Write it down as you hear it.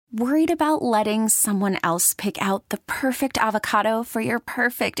Worried about letting someone else pick out the perfect avocado for your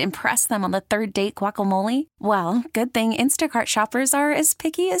perfect impress them on the third date guacamole? Well, good thing Instacart shoppers are as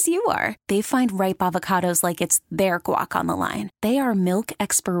picky as you are. They find ripe avocados like it's their guac on the line. They are milk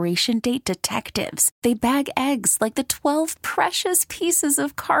expiration date detectives. They bag eggs like the 12 precious pieces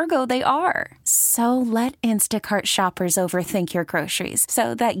of cargo they are. So let Instacart shoppers overthink your groceries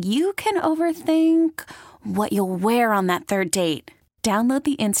so that you can overthink what you'll wear on that third date. Download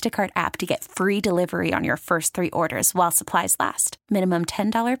the Instacart app to get free delivery on your first 3 orders while supplies last. Minimum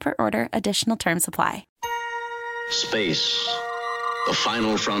 $10 per order. Additional terms apply. Space, the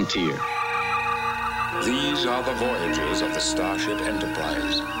final frontier. These are the voyages of the Starship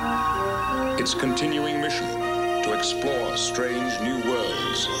Enterprise. Its continuing mission to explore strange new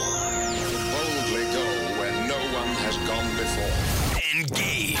worlds. Boldly go where no one has gone before.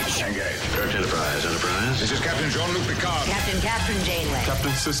 Engage. Direct Enterprise. This is Captain Jean-Luc Picard. Captain Catherine Janeway.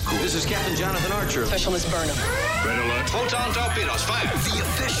 Captain Sisko. This is Captain Jonathan Archer. Official Miss Burnham. Red alert. Photon torpedoes, fire. The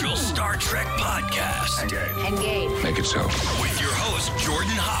official Star Trek podcast. Engage. Make it so. With your host,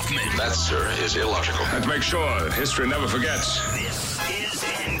 Jordan Hoffman. That, sir, is illogical. Let's make sure history never forgets. This is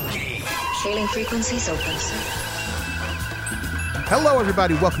Engage. Hailing frequencies open, sir. Hello,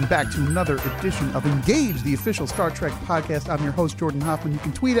 everybody. Welcome back to another edition of Engage, the official Star Trek podcast. I'm your host, Jordan Hoffman. You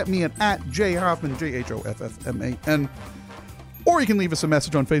can tweet at me at @jhoffman, JHOFFMAN, or you can leave us a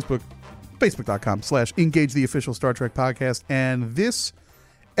message on Facebook, facebook.com/Engage, the official Star Trek podcast. And this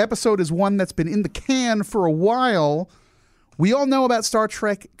episode is one that's been in the can for a while. We all know about Star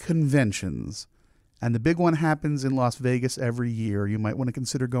Trek conventions, and the big one happens in Las Vegas every year. You might want to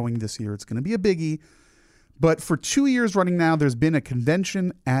consider going this year. It's going to be a biggie. But for 2 years running now, there's been a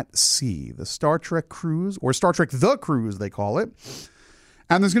convention at sea, the Star Trek Cruise, or Star Trek The Cruise, they call it.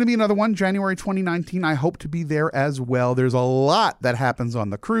 And there's going to be another one, January 2019. I hope to be there as well. There's a lot that happens on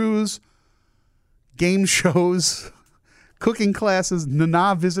the cruise. Game shows, cooking classes,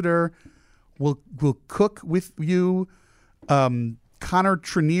 Nana Visitor will cook with you. Connor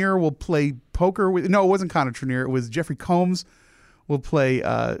Trenier will play poker with... No, it wasn't Connor Trenier. It was Jeffrey Combs. We'll play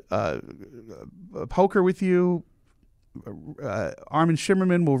poker with you. Armin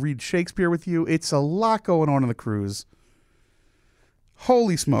Shimerman will read Shakespeare with you. It's a lot going on the cruise.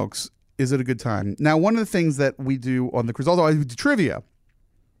 Holy smokes, is it a good time. Now, one of the things that we do on the cruise, although I do trivia,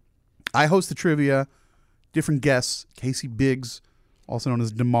 I host the trivia, different guests, Casey Biggs, also known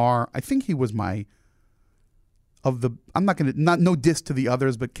as DeMar. I think he was no diss to the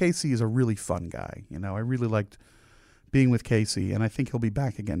others, but Casey is a really fun guy. You know, I really liked being with Casey, and I think he'll be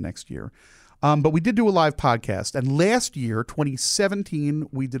back again next year. But we did do a live podcast, and last year, 2017,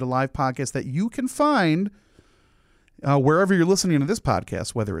 we did a live podcast that you can find wherever you're listening to this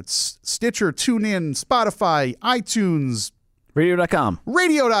podcast, whether it's Stitcher, TuneIn, Spotify, iTunes, Radio.com,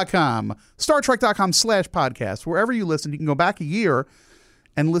 StarTrek.com/podcast. Wherever you listen, you can go back a year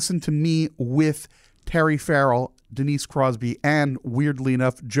and listen to me with Terry Farrell, Denise Crosby, and weirdly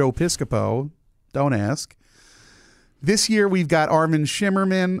enough, Joe Piscopo. Don't ask. This year, we've got Armin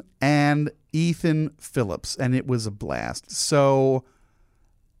Shimerman and Ethan Phillips, and it was a blast. So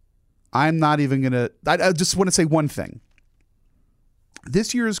I'm not even going to... I just want to say one thing.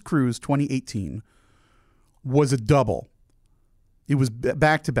 This year's cruise, 2018, was a double. It was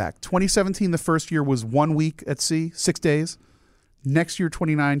back-to-back. 2017, the first year, was 1 week at sea, 6 days. Next year,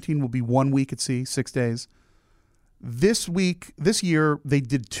 2019, will be 1 week at sea, 6 days. This year, they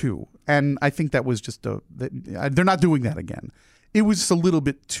did 2. And I think that was just they're not doing that again. It was just a little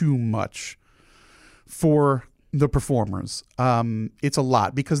bit too much for the performers. It's a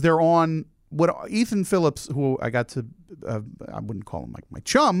lot because they're on what Ethan Phillips, who I got to, I wouldn't call him like my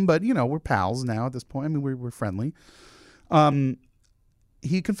chum, but you know, we're pals now at this point. I mean, we're friendly.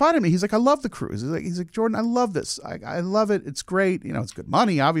 He confided in me. He's like, I love the cruise. He's like, Jordan, I love this. I love it. It's great. You know, it's good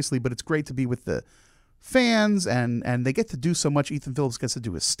money, obviously, but it's great to be with the fans, and they get to do so much. Ethan Phillips gets to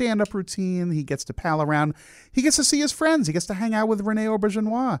do his stand-up routine. He gets to pal around. He gets to see his friends. He gets to hang out with Rene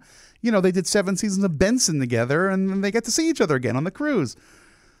Auberjonois. You know, they did 7 seasons of Benson together, and then they get to see each other again on the cruise.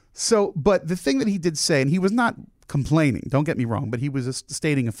 So, but the thing that he did say, and he was not complaining, don't get me wrong, but he was just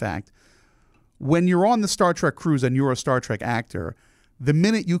stating a fact. When you're on the Star Trek cruise and you're a Star Trek actor, the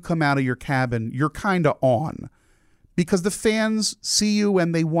minute you come out of your cabin, you're kind of on. Because the fans see you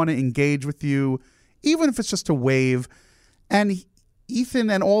and they want to engage with you, even if it's just a wave. And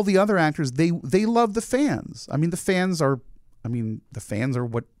Ethan and all the other actors, they love the fans. I mean, the fans are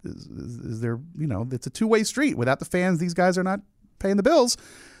what is there, you know, it's a two-way street. Without the fans, these guys are not paying the bills.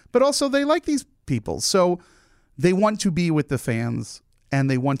 But also they like these people. So they want to be with the fans and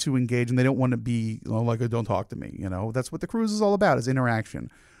they want to engage, and they don't want to be like, oh, don't talk to me. You know, that's what the cruise is all about, is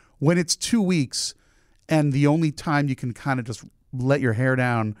interaction. When it's 2 weeks and the only time you can kind of just let your hair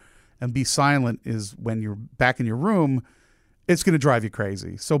down and be silent is when you're back in your room, it's going to drive you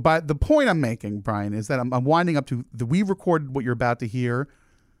crazy. So by the point I'm making, Brian, is that I'm winding up to we recorded what you're about to hear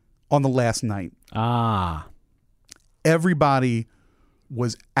on the last night. Everybody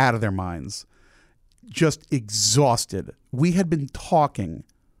was out of their minds, just exhausted. We had been talking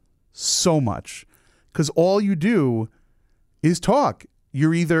so much because all you do is talk.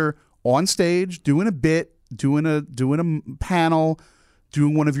 You're either on stage doing a bit, doing a panel,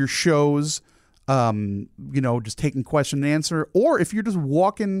 doing one of your shows, just taking question and answer, or if you're just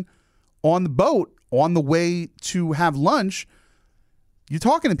walking on the boat on the way to have lunch, you're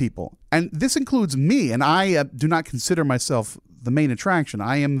talking to people. And this includes me, and I do not consider myself the main attraction.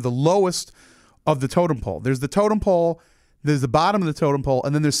 I am the lowest of the totem pole. There's the totem pole, there's the bottom of the totem pole,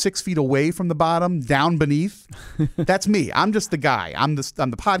 and then there's 6 feet away from the bottom, down beneath. That's me. I'm just the guy. I'm the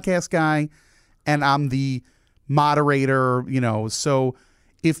podcast guy, and I'm the moderator, So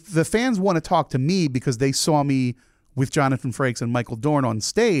if the fans want to talk to me because they saw me with Jonathan Frakes and Michael Dorn on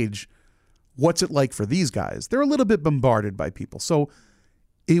stage, what's it like for these guys? They're a little bit bombarded by people. So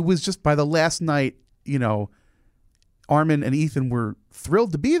it was just by the last night, Armin and Ethan were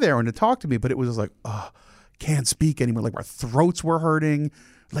thrilled to be there and to talk to me, but it was just like, can't speak anymore. Like our throats were hurting.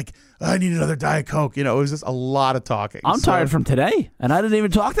 Like, I need another Diet Coke. It was just a lot of talking. I'm tired from today, and I didn't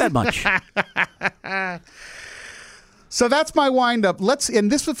even talk that much. So that's my wind up.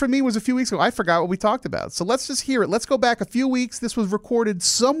 And this for me was a few weeks ago. I forgot what we talked about. So let's just hear it. Let's go back a few weeks. This was recorded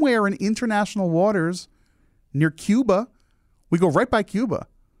somewhere in international waters near Cuba. We go right by Cuba.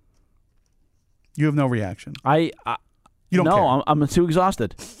 You have no reaction. You don't care. No, I'm too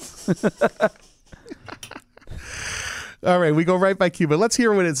exhausted. All right, we go right by Cuba. Let's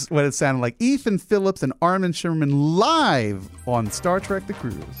hear what it sounded like. Ethan Phillips and Armin Shimerman live on Star Trek The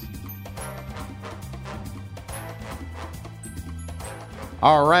Cruise.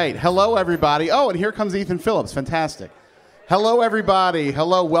 All right. Hello, everybody. Oh, and here comes Ethan Phillips. Fantastic. Hello, everybody.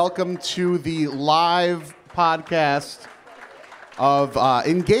 Hello. Welcome to the live podcast of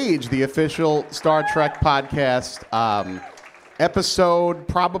Engage, the official Star Trek podcast. Episode,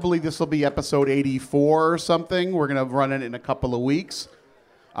 probably this will be episode 84 or something. We're going to run it in a couple of weeks.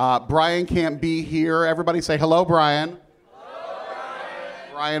 Brian can't be here. Everybody say hello, Brian. Hello,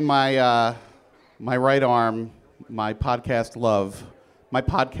 Brian. Brian, my right arm, my podcast love. My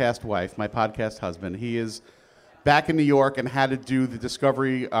podcast wife, my podcast husband. He is back in New York and had to do the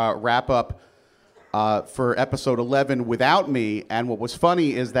Discovery wrap-up for episode 11 without me. And what was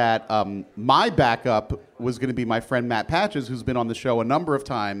funny is that my backup was going to be my friend Matt Patches, who's been on the show a number of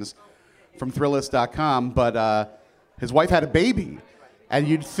times from Thrillist.com, but his wife had a baby. And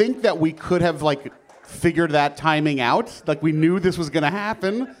you'd think that we could have figured that timing out. Like we knew this was going to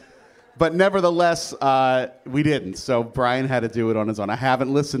happen. But nevertheless, we didn't. So Brian had to do it on his own. I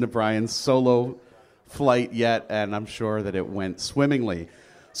haven't listened to Brian's solo flight yet, and I'm sure that it went swimmingly.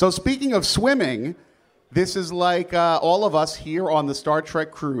 So speaking of swimming, this is like all of us here on the Star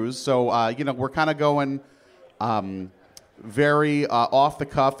Trek cruise. So, we're kind of going very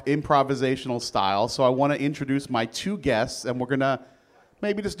off-the-cuff, improvisational style. So I want to introduce my two guests, and we're going to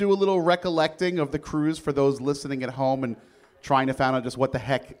maybe just do a little recollecting of the cruise for those listening at home and trying to find out just what the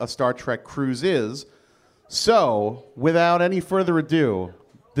heck a Star Trek cruise is. So, without any further ado,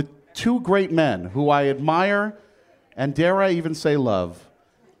 the two great men who I admire and dare I even say love,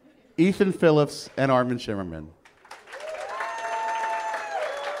 Ethan Phillips and Armin Shimerman.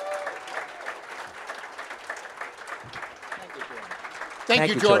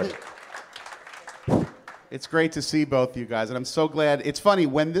 Thank you, Jordan. It's great to see both you guys, and I'm so glad. It's funny,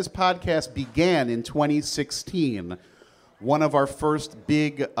 when this podcast began in 2016, one of our first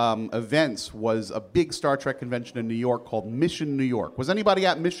big events was a big Star Trek convention in New York called Mission New York. Was anybody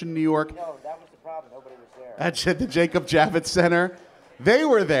at Mission New York? No, that was the problem. Nobody was there. At the Jacob Javits Center? They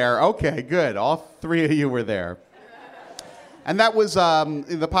were there. Okay, good. All three of you were there. And that was,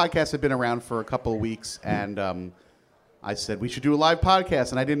 the podcast had been around for a couple of weeks, and I said, we should do a live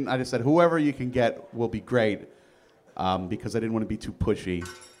podcast. And I just said, whoever you can get will be great, because I didn't want to be too pushy.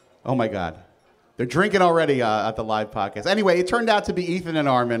 Oh, my God. They're drinking already at the live podcast. Anyway, it turned out to be Ethan and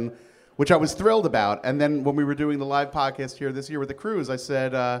Armin, which I was thrilled about. And then when we were doing the live podcast here this year with the cruise, I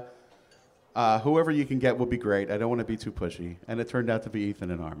said, whoever you can get will be great. I don't want to be too pushy. And it turned out to be Ethan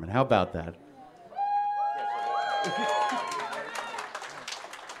and Armin. How about that?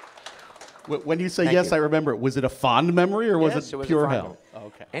 When you say yes, I remember it. Was it a fond memory or was it pure hell? Oh,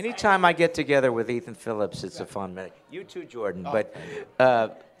 okay. Anytime I get together with Ethan Phillips, it's a fond memory. You too, Jordan.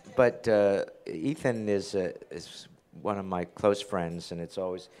 But Ethan is one of my close friends, and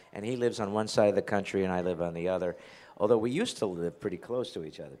he lives on one side of the country and I live on the other. Although we used to live pretty close to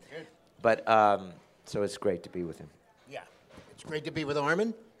each other. Good. But so it's great to be with him. Yeah, it's great to be with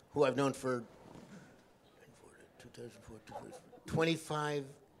Armin, who I've known for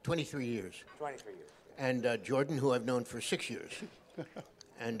 23 years. 23 years. And Jordan, who I've known for 6 years.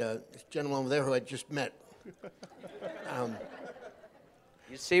 And this gentleman over there who I just met.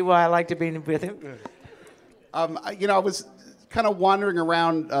 You see why I like to be with him? I was kind of wandering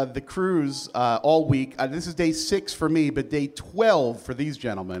around the cruise all week. This is day 6 for me, but day 12 for these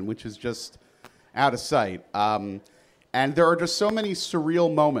gentlemen, which is just out of sight. And there are just so many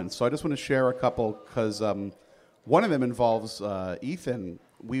surreal moments. So I just want to share a couple because one of them involves Ethan.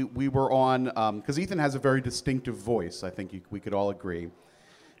 We were on, because Ethan has a very distinctive voice, I think we could all agree.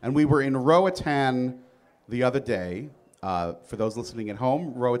 And we were in Roatan the other day. For those listening at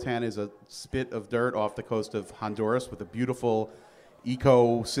home, Roatan is a spit of dirt off the coast of Honduras with a beautiful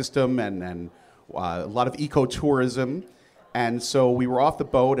ecosystem and a lot of ecotourism. And so we were off the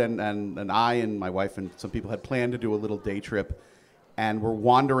boat, and I and my wife and some people had planned to do a little day trip. And we're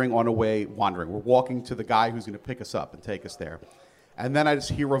We're walking to the guy who's going to pick us up and take us there. And then I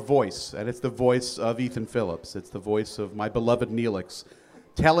just hear a voice, and it's the voice of Ethan Phillips. It's the voice of my beloved Neelix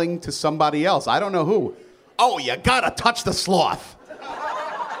telling to somebody else, I don't know who, "Oh, you gotta touch the sloth."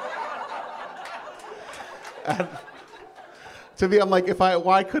 And to me, I'm like,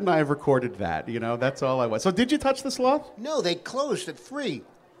 why couldn't I have recorded that? That's all I was. So did you touch the sloth? No, they closed at 3.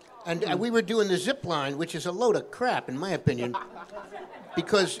 And we were doing the zip line, which is a load of crap, in my opinion.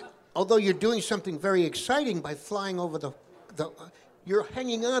 Because although you're doing something very exciting by flying over you're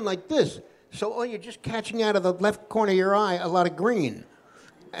hanging on like this. So all you're just catching out of the left corner of your eye a lot of green.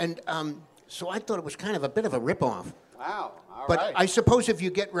 And so I thought it was kind of a bit of a ripoff. Wow, all but right. I suppose if you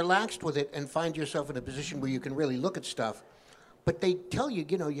get relaxed with it and find yourself in a position where you can really look at stuff, but they tell you,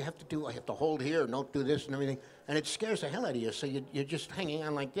 you have to hold here, don't do this and everything, and it scares the hell out of you, so you're just hanging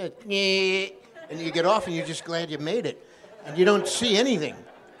on like this, and you get off and you're just glad you made it, and you don't see anything.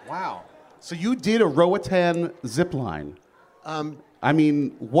 Wow. So you did a Roatan zip line. Yeah.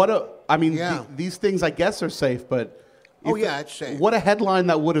 These things I guess are safe, but... It's safe. What a headline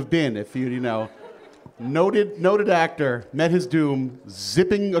that would have been if noted actor met his doom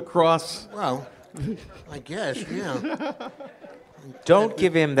zipping across. Well, I guess, yeah. Don't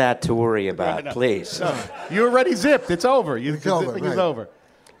give him that to worry about, please. No, you already zipped. It's over. The zipping is over.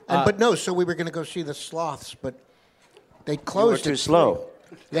 So we were going to go see the sloths, but they closed. You were too slow.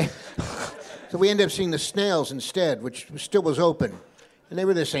 So we ended up seeing the snails instead, which still was open, and they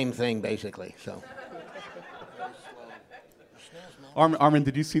were the same thing basically. So. Armin,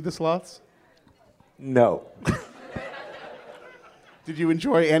 did you see the sloths? No. Did you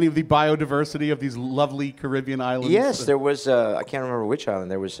enjoy any of the biodiversity of these lovely Caribbean islands? Yes, there was. I can't remember which island.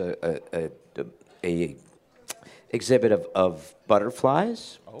 There was a exhibit of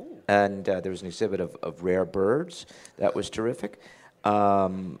butterflies, and there was an exhibit of rare birds. That was terrific.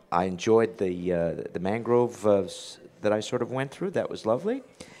 I enjoyed the mangrove that I sort of went through. That was lovely.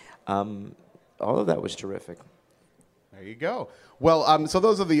 All of that was terrific. There you go. Well, so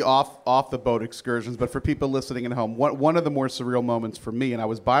those are the off the boat excursions. But for people listening at home, one of the more surreal moments for me, and I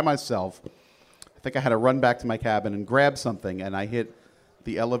was by myself. I think I had to run back to my cabin and grab something, and I hit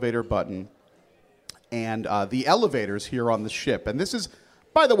the elevator button. And the elevators here on the ship, and this is,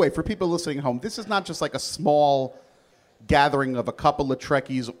 by the way, for people listening at home, this is not just like a small gathering of a couple of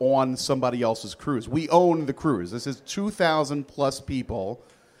Trekkies on somebody else's cruise. We own the cruise. This is 2,000 plus people.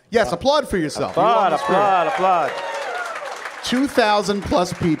 Yes, applaud for yourself. Applaud. 2,000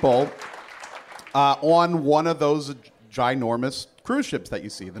 plus people on one of those ginormous cruise ships that you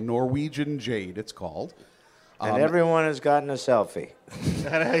see, the Norwegian Jade, it's called. And everyone has gotten a selfie.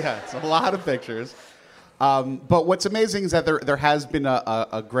 Yeah, it's a lot of pictures. But what's amazing is that there has been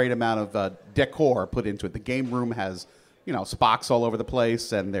a great amount of decor put into it. The game room has, Spocks all over the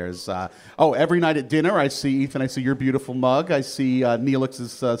place, and there's every night at dinner I see Ethan. I see your beautiful mug. I see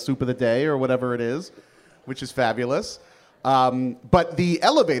Neelix's soup of the day or whatever it is, which is fabulous. But the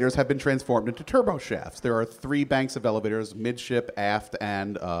elevators have been transformed into turbo shafts. There are 3 banks of elevators, midship, aft,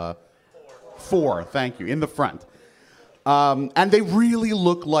 and 4. Thank you, in the front. And they really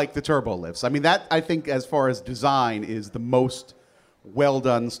look like the turbo lifts. I mean, that, I think, as far as design, is the most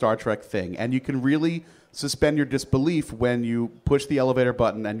well-done Star Trek thing. And you can really suspend your disbelief when you push the elevator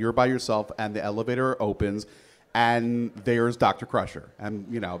button and you're by yourself and the elevator opens and there's Dr. Crusher. And,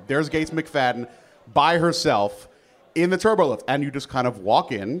 there's Gates McFadden by herself in the turbo lift. And you just kind of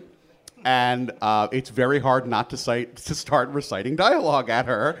walk in, and it's very hard not to start reciting dialogue at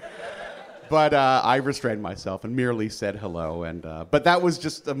her. But I restrained myself and merely said hello. And but that was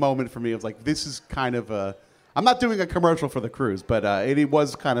just a moment for me. It was like, this is kind of a... I'm not doing a commercial for the cruise, but it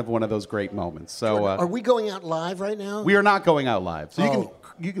was kind of one of those great moments. So are we going out live right now? We are not going out live. So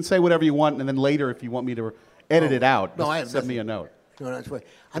you can say whatever you want, and then later, if you want me to edit it out, send me a note. No, that's right.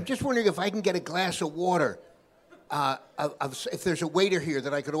 I'm just wondering if I can get a glass of water. If there's a waiter here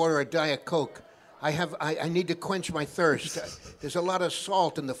that I could order a Diet Coke. I need to quench my thirst. There's a lot of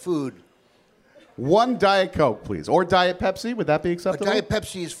salt in the food. One Diet Coke, please. Or Diet Pepsi. Would that be acceptable? A Diet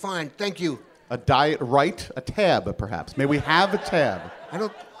Pepsi is fine. Thank you. A Diet Right? A tab, perhaps. May we have a tab?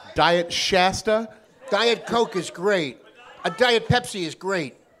 Diet Shasta? Diet Coke is great. A Diet Pepsi is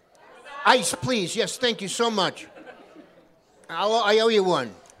great. Ice, please. Yes, thank you so much. I owe you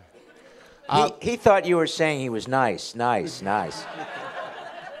one. He thought you were saying he was nice.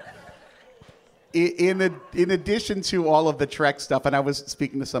 In addition to all of the Trek stuff, and I was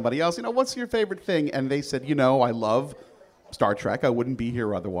speaking to somebody else, what's your favorite thing? And they said, I love Star Trek. I wouldn't be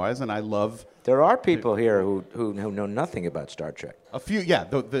here otherwise, and I love... There are people here who know nothing about Star Trek. A few, yeah,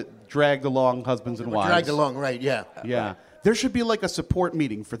 the dragged along husbands and wives. Dragged along, right, yeah. Yeah. There should be like a support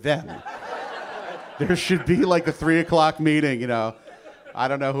meeting for them. There should be like a 3 o'clock meeting, I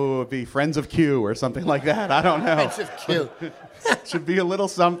don't know who it would be, Friends of Q or something like that. I don't know. Friends of Q. Should be a little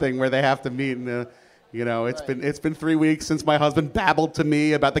something where they have to meet and it's been 3 weeks since my husband babbled to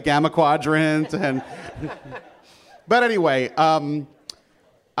me about the Gamma Quadrant and but anyway,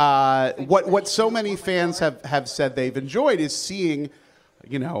 what so many fans have said they've enjoyed is seeing,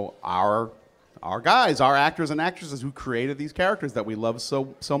 our guys, our actors and actresses who created these characters that we love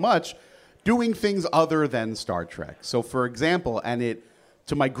so much, doing things other than Star Trek. So, for example,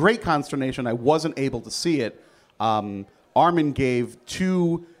 to my great consternation, I wasn't able to see it. Armin gave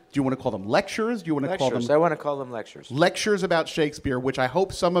 2. Do you want to call them lectures? Do you want to call them? I want to call them lectures. Lectures about Shakespeare, which I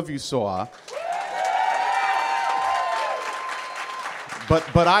hope some of you saw.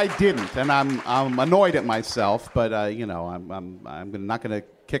 But I didn't, and I'm annoyed at myself. But I'm not going to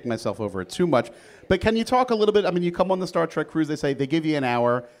kick myself over it too much. But can you talk a little bit? I mean, you come on the Star Trek cruise. They give you an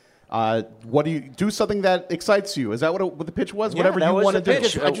hour. What do something that excites you? Is that what the pitch was? Yeah, whatever you want to do.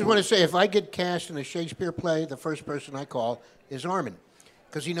 I just want to say, if I get cast in a Shakespeare play, the first person I call is Armin,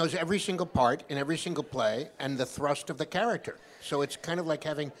 because he knows every single part in every single play and the thrust of the character. So it's kind of like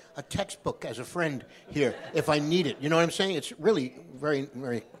having a textbook as a friend here if I need it. You know what I'm saying? It's really very,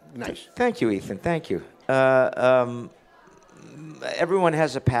 very nice. Thank you, Ethan. Thank you. Everyone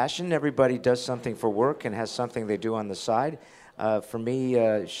has a passion. Everybody does something for work and has something they do on the side. For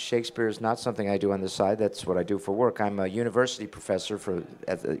me, Shakespeare is not something I do on the side. That's what I do for work. I'm a university professor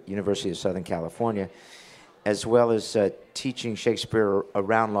at the University of Southern California, as well as teaching Shakespeare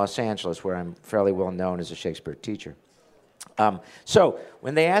around Los Angeles, where I'm fairly well known as a Shakespeare teacher. So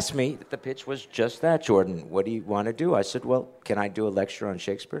when they asked me, the pitch was just that, Jordan, what do you want to do? I said, well, can I do a lecture on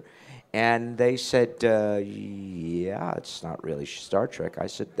Shakespeare? And they said, yeah, it's not really Star Trek. I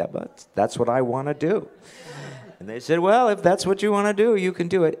said, that's what I want to do. And they said, well, if that's what you want to do, you can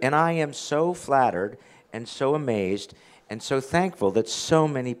do it. And I am so flattered and so amazed and so thankful that so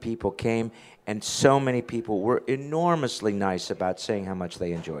many people came and so many people were enormously nice about saying how much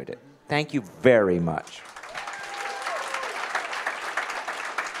they enjoyed it. Thank you very much.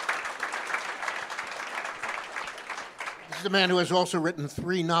 This is a man who has also written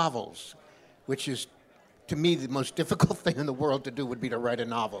 3 novels, which is, to me, the most difficult thing in the world to do would be to write a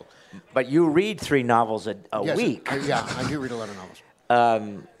novel. But you read 3 novels a yes, week. Yeah, I do read a lot of novels.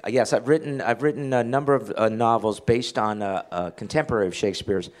 Yes, I've written a number of novels based on a contemporary of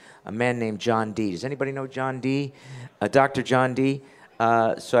Shakespeare's, a man named John Dee. Does anybody know John Dee? Dr. John Dee?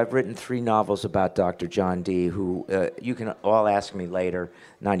 So I've written 3 novels about Dr. John Dee, who you can all ask me later,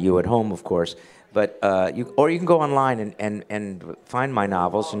 not you at home, of course, but you can go online and find my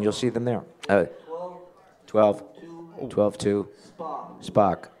novels, and you'll see them there. 12-2,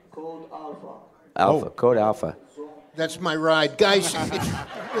 Spock. Code Alpha. That's my ride. Guys,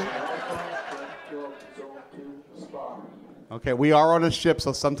 Okay, we are on a ship,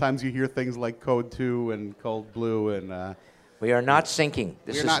 so sometimes you hear things like Code 2 and Code Blue and... We are not sinking.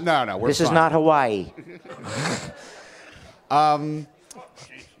 This is not. No, we're This fine. is not Hawaii. Armin,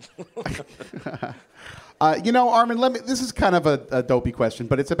 this is kind of a dopey question,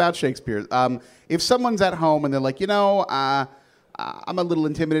 but it's about Shakespeare. If someone's at home and they're like, I'm a little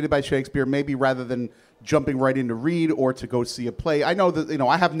intimidated by Shakespeare, maybe rather than jumping right in to read or to go see a play, I know that,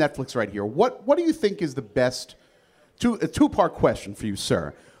 I have Netflix right here. What do you think is the best, a two-part question for you,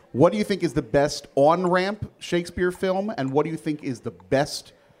 sir. What do you think is the best on-ramp Shakespeare film, and what do you think is the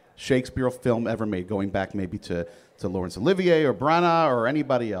best Shakespeare film ever made, going back maybe to Laurence Olivier or Branagh or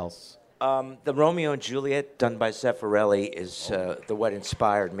anybody else? The Romeo and Juliet, done by Zeffirelli, is what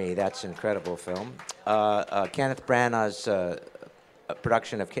inspired me. That's an incredible film. Kenneth Branagh's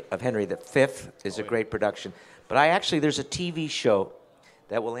production of Henry V is a great production. But there's a TV show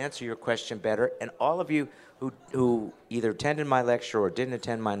that will answer your question better. And all of you who either attended my lecture or didn't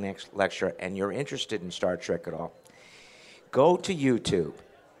attend my next lecture, and you're interested in Star Trek at all, go to YouTube.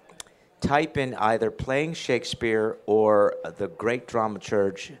 Type in either Playing Shakespeare or the great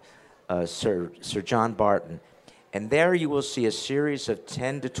dramaturge Sir John Barton, and there you will see a series of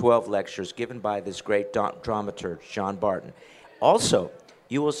 10 to 12 lectures given by this great dramaturge, John Barton. Also,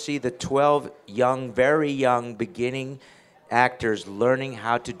 you will see the 12 very young, beginning actors learning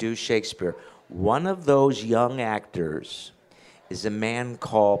how to do Shakespeare. One of those young actors is a man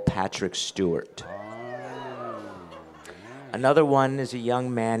called Patrick Stewart. Another one is a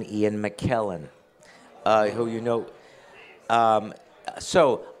young man, Ian McKellen, who you know.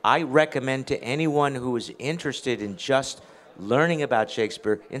 So I recommend to anyone who is interested in just learning about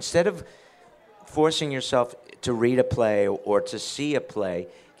Shakespeare, instead of forcing yourself to read a play or to see a play,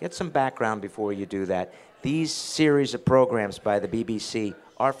 get some background before you do that. These series of programs by the BBC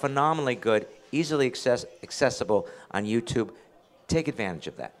are phenomenally good, easily accessible on YouTube. Take advantage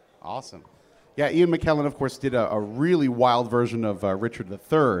of that. Awesome. Yeah, Ian McKellen, of course, did a really wild version of Richard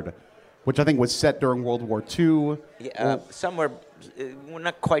III, which I think was set during World War II. Yeah, somewhere, we're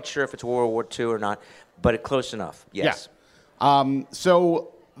not quite sure if it's World War II or not, but close enough, yes. Yeah.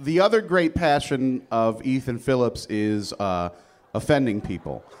 So the other great passion of Ethan Phillips is offending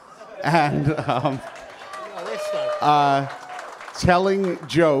people. And telling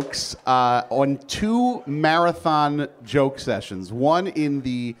jokes on 2 marathon joke sessions, one in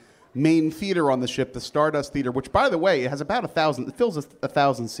the main theater on the ship, the Stardust Theater, which, by the way, it has about 1,000, it fills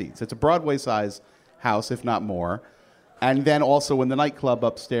 1,000 seats. It's a Broadway-size house, if not more. And then also in the nightclub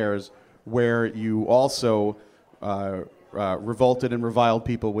upstairs, where you also revolted and reviled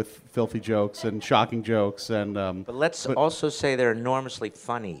people with filthy jokes and shocking jokes. And but let's also say they're enormously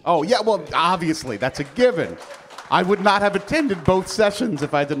funny. Oh, yeah, well, obviously, that's a given. I would not have attended both sessions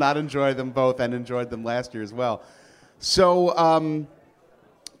if I did not enjoy them both, and enjoyed them last year as well. So,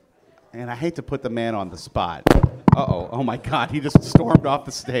 and I hate to put the man on the spot. Uh-oh. Oh, my God. He just stormed off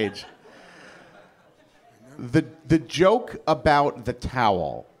the stage. The joke about the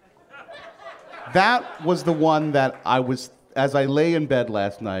towel. That was the one that I was, as I lay in bed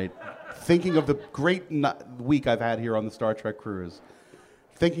last night, thinking of the great week I've had here on the Star Trek cruise,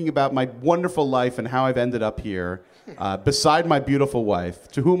 thinking about my wonderful life and how I've ended up here, beside my beautiful wife,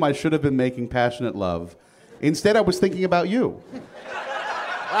 to whom I should have been making passionate love. Instead, I was thinking about you.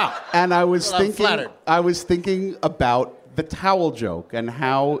 Wow. And I was thinking about the towel joke and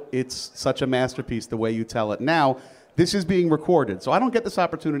how it's such a masterpiece the way you tell it. Now, this is being recorded, so I don't get this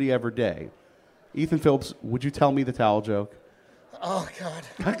opportunity every day. Ethan Phillips, would you tell me the towel joke? Oh, God.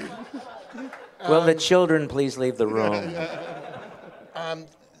 Will the children please leave the room?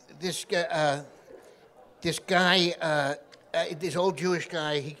 This old Jewish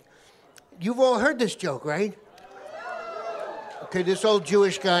guy, you've all heard this joke, right? Okay, this old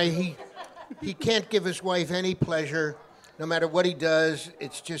Jewish guy, he can't give his wife any pleasure, no matter what he does.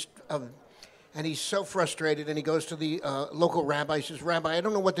 It's just, and he's so frustrated, and he goes to the local rabbi. He says, "Rabbi, I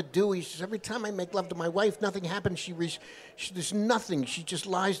don't know what to do." He says, "Every time I make love to my wife, nothing happens. There's nothing. She just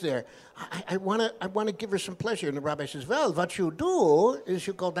lies there. I want to give her some pleasure." And the rabbi says, "Well, what you do is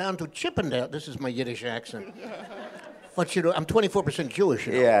you go down to Chippendale." This is my Yiddish accent. What you do? I'm 24% Jewish.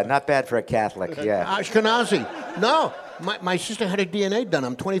 You know? Yeah, not bad for a Catholic. Yeah. Ashkenazi. No, my sister had her DNA done.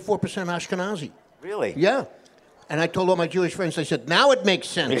 I'm 24% Ashkenazi. Really? Yeah. And I told all my Jewish friends, I said, now it makes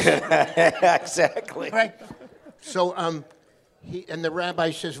sense. Exactly. Right. So and the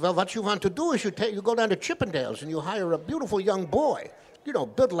rabbi says, well, what you want to do is you go down to Chippendales and you hire a beautiful young boy,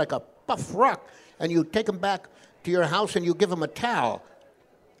 built like a buff rock, and you take him back to your house and you give him a towel.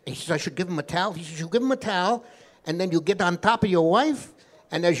 He says, I should give him a towel? He says, you give him a towel, and then you get on top of your wife,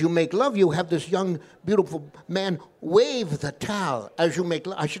 and as you make love, you have this young, beautiful man wave the towel. As you make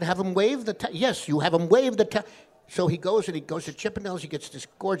love, I should have him wave the towel. Yes, you have him wave the towel. So he goes to Chippendales. He gets this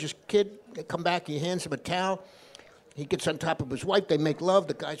gorgeous kid. They come back. He hands him a towel. He gets on top of his wife. They make love.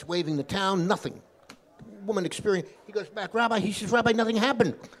 The guy's waving the towel. Nothing. Woman experience. He goes back, Rabbi. He says, Rabbi, nothing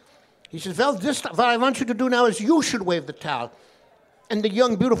happened. He says, well, what I want you to do now is you should wave the towel. And the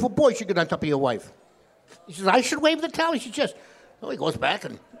young, beautiful boy should get on top of your wife. He says, I should wave the towel? He says, yes. Well, he goes back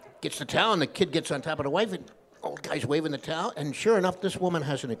and gets the towel, and the kid gets on top of the wife, and old guy's waving the towel. And sure enough, this woman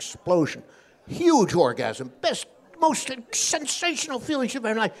has an explosion. Huge orgasm. Most sensational feeling she's ever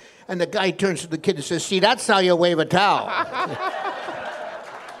had in her life. And the guy turns to the kid and says, see, that's how you wave a towel.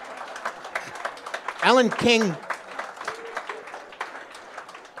 Alan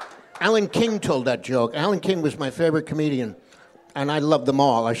King told that joke. Alan King was my favorite comedian, and I loved them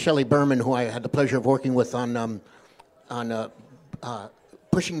all. Shelley Berman, who I had the pleasure of working with on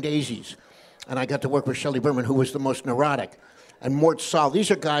Pushing Daisies, and I got to work with Shelley Berman, who was the most neurotic, and Mort Sahl. These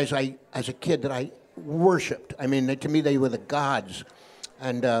are guys as a kid, that I worshipped. I mean, to me, they were the gods,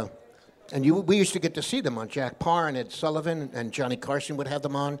 and we used to get to see them on Jack Parr and Ed Sullivan, and Johnny Carson would have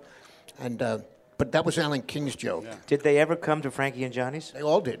them on, and. But that was Alan King's joke. Yeah. Did they ever come to Frankie and Johnny's? They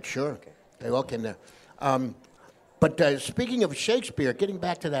all did, sure. Okay. They all came there. But speaking of Shakespeare, getting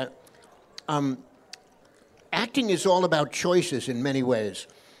back to that, acting is all about choices in many ways.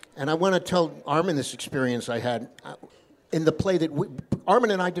 And I want to tell Armin this experience I had in the play that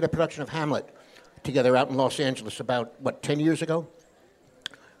Armin and I did a production of Hamlet together out in Los Angeles about, 10 years ago?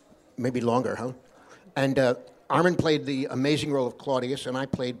 Maybe longer, huh? And Armin played the amazing role of Claudius, and I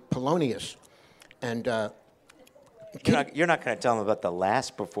played Polonius. And you're not going to tell them about the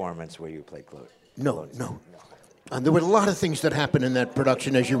last performance where you played Claude? No. There were a lot of things that happened in that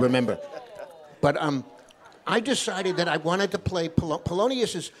production, as you remember. But I decided that I wanted to play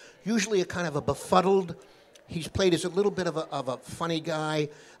Polonius is usually a kind of a befuddled. He's played as a little bit of a funny guy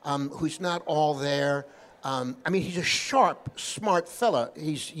who's not all there. I mean, he's a sharp, smart fella.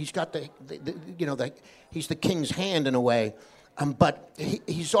 He's got he's the king's hand in a way. But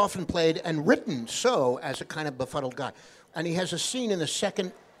he's often played and written so as a kind of befuddled guy. And he has a scene in the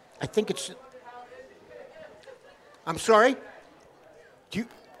second, I think it's... I'm sorry?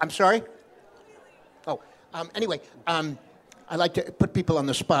 I'm sorry? Oh, anyway, I like to put people on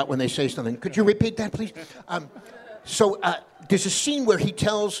the spot when they say something. Could you repeat that, please? So there's a scene where he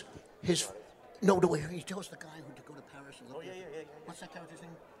tells his... No, he tells the guy who to go to Paris. What's that character's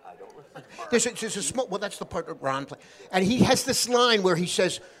name? There's a small. Well, that's the part that Ron plays, and he has this line where he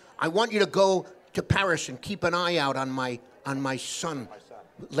says, "I want you to go to Paris and keep an eye out on my son,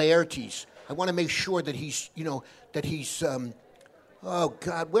 Laertes. I want to make sure that he's, oh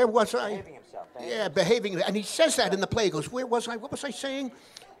God, where was I? Behaving himself. Yeah, behaving. And he says that in the play. He goes, where was I? What was I saying?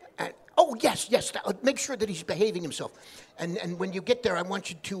 Oh, yes. Make sure that he's behaving himself. And when you get there, I want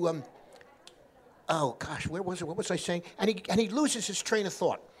you to. Oh gosh, where was it? What was I saying? And he loses his train of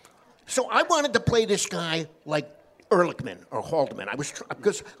thought. So I wanted to play this guy like Ehrlichman or Haldeman.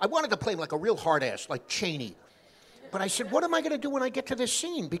 Because I wanted to play him like a real hard ass, like Cheney. But I said, what am I going to do when I get to this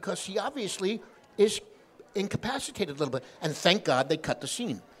scene? Because he obviously is incapacitated a little bit. And thank God they cut the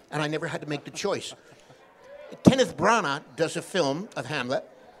scene. And I never had to make the choice. Kenneth Branagh does a film of Hamlet.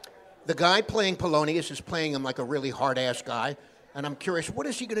 The guy playing Polonius is playing him like a really hard ass guy. And I'm curious, what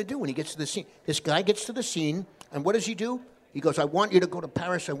is he going to do when he gets to the scene? This guy gets to the scene, and what does he do? He goes, I want you to go to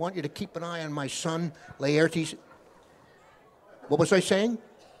Paris. I want you to keep an eye on my son, Laertes. What was I saying?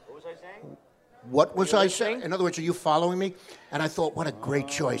 What was I saying? In other words, are you following me? And I thought, what a great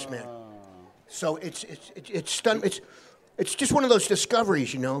choice, man. So it's just one of those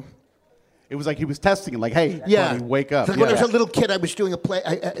discoveries, you know. It was like he was testing him, like, hey, buddy, wake up. Like when I was a little kid, I was doing a play.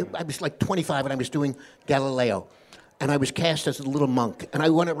 I was like 25, and I was doing Galileo. And I was cast as a little monk. And I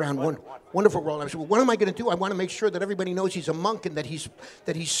went around one wonderful role. And I said, well, what am I going to do? I want to make sure that everybody knows he's a monk and that he's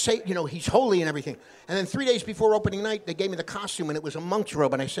he's holy and everything. And then 3 days before opening night, they gave me the costume, and it was a monk's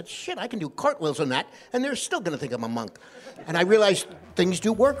robe. And I said, shit, I can do cartwheels on that, and they're still going to think I'm a monk. And I realized things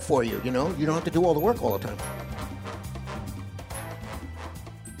do work for you, you know? You don't have to do all the work all the time.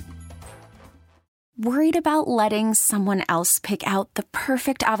 Worried about letting someone else pick out the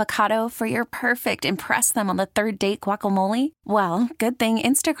perfect avocado for your perfect impress them on the third date guacamole? Well, good thing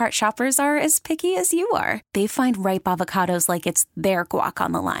Instacart shoppers are as picky as you are. They find ripe avocados like it's their guac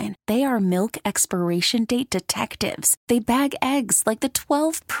on the line. They are milk expiration date detectives. They bag eggs like the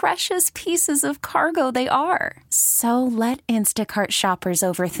 12 precious pieces of cargo they are. So let Instacart shoppers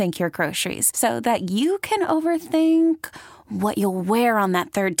overthink your groceries so that you can overthink what you'll wear on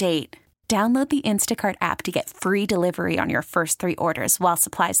that third date. Download the Instacart app to get free delivery on your first 3 orders while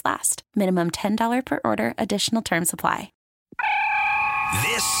supplies last. Minimum $10 per order. Additional terms apply.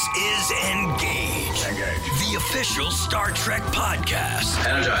 This is Engage. The official Star Trek podcast.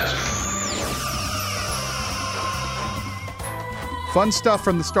 Energize. Fun stuff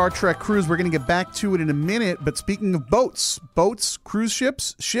from the Star Trek cruise. We're going to get back to it in a minute. But speaking of boats, cruise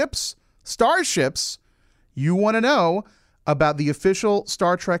ships, starships, you want to know about the official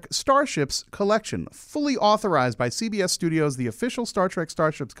Star Trek Starships collection. Fully authorized by CBS Studios, the official Star Trek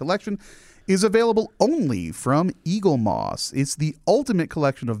Starships collection is available only from Eagle Moss. It's the ultimate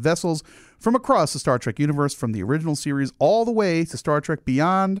collection of vessels from across the Star Trek universe, from the original series all the way to Star Trek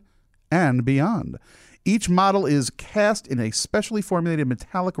Beyond and beyond. Each model is cast in a specially formulated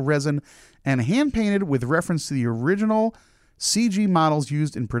metallic resin and hand-painted with reference to the original CG models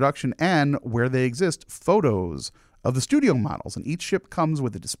used in production and, where they exist, photos of the studio models. And each ship comes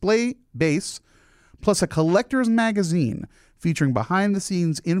with a display base plus a collector's magazine featuring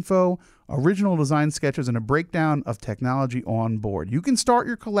behind-the-scenes info, original design sketches, and a breakdown of technology on board. You can start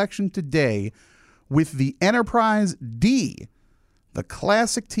your collection today with the Enterprise D, the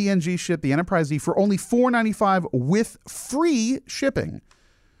classic TNG ship, the Enterprise D, for only $4.95 with free shipping.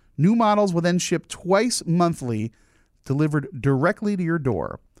 New models will then ship twice monthly, delivered directly to your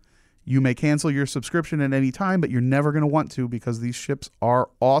door. You may cancel your subscription at any time, but you're never going to want to because these ships are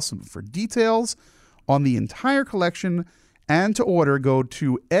awesome. For details on the entire collection and to order, go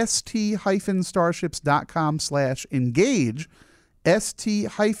to st-starships.com/engage,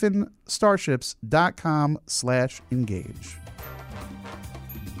 st-starships.com/engage.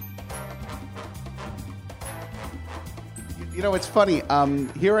 You know, it's funny.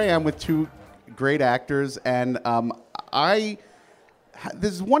 Here I am with two great actors, and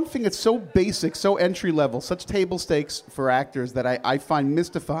there's one thing that's so basic, so entry level, such table stakes for actors that I find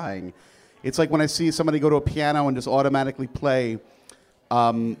mystifying. It's like when I see somebody go to a piano and just automatically play.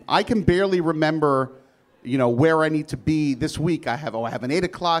 I can barely remember, where I need to be this week. I have an 8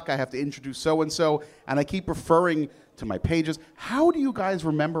 o'clock. I have to introduce so and so, and I keep referring to my pages. How do you guys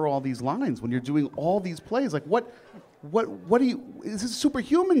remember all these lines when you're doing all these plays? Like what do you? This is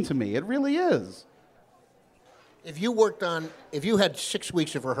superhuman to me. It really is. If you had 6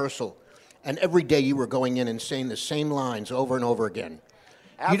 weeks of rehearsal, and every day you were going in and saying the same lines over and over again.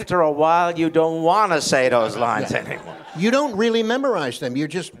 After a while, you don't want to say those lines anymore. You don't really memorize them. They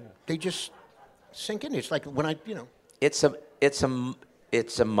just sink in. It's like when It's a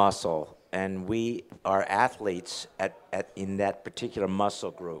muscle, and we are athletes in that particular muscle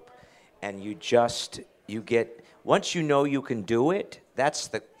group, and you get once you know you can do it. That's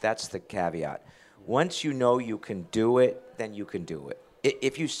the caveat. Once you know you can do it, then you can do it.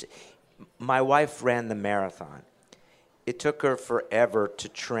 My wife ran the marathon. It took her forever to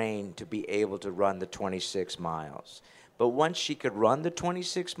train to be able to run the 26 miles. But once she could run the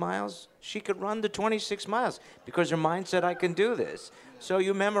 26 miles, she could run the 26 miles because her mind said, I can do this. So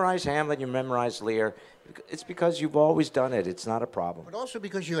you memorize Hamlet, you memorize Lear. It's because you've always done it. It's not a problem. But also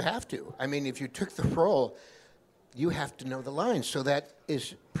because you have to. I mean, if you took the role, you have to know the lines. So that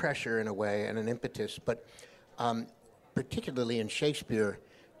is pressure in a way and an impetus. But particularly in Shakespeare,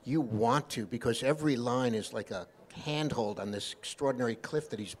 you want to because every line is like a handhold on this extraordinary cliff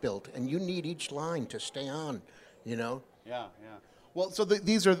that he's built, and you need each line to stay on, Yeah. Well, so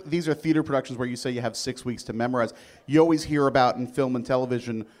these are theater productions where you say you have 6 weeks to memorize. You always hear about in film and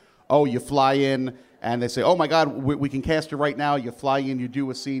television, you fly in and they say, oh my God, we can cast you right now. You fly in, you do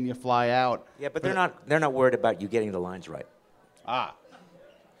a scene, you fly out. Yeah, but they're not worried about you getting the lines right.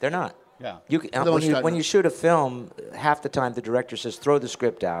 They're not. Yeah. When you shoot a film, half the time the director says, throw the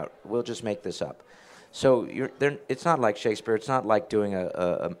script out. We'll just make this up. So it's not like Shakespeare. It's not like doing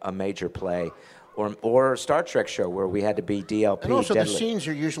a major play or a Star Trek show where we had to be DLP. And also deadly. The scenes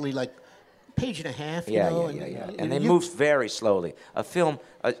are usually like page and a half, Yeah. And they move very slowly. A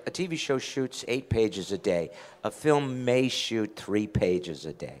TV show shoots 8 pages a day. A film may shoot 3 pages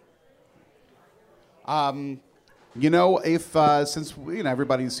a day. If since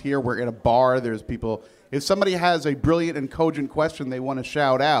everybody's here, we're in a bar. There's people. If somebody has a brilliant and cogent question they want to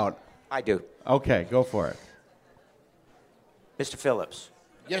shout out, I do. Okay, go for it. Mr. Phillips.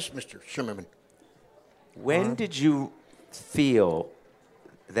 Yes, Mr. Shimerman. When did you feel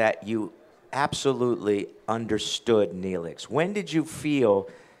that you absolutely understood Neelix? When did you feel,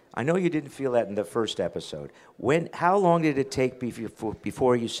 I know you didn't feel that in the first episode. How long did it take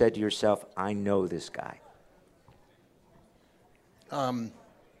before you said to yourself, I know this guy? I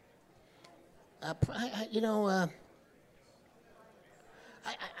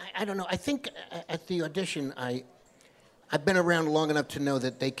don't know. I think at the audition, I've been around long enough to know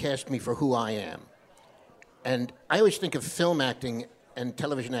that they cast me for who I am. And I always think of film acting and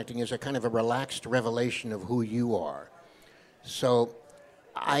television acting as a kind of a relaxed revelation of who you are. So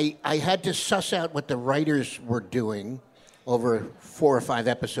I had to suss out what the writers were doing over 4 or 5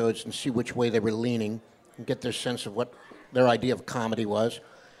 episodes and see which way they were leaning and get their sense of what their idea of comedy was.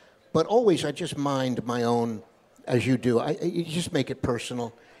 But always I just mind my own, as you do. You just make it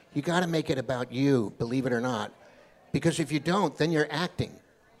personal. You got to make it about you, believe it or not. Because if you don't, then you're acting.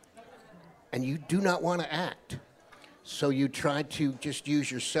 And you do not want to act. So you try to just use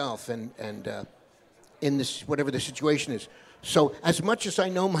yourself and in this, whatever the situation is. So as much as I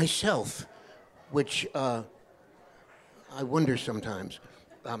know myself, which I wonder sometimes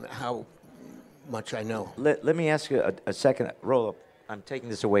how much I know. Let me ask you a second. Roll up. I'm taking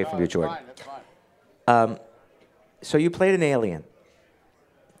this away from you, Jordan. That's fine. So you played an alien.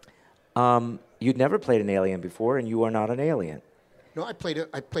 You'd never played an alien before, and you are not an alien. No, I played a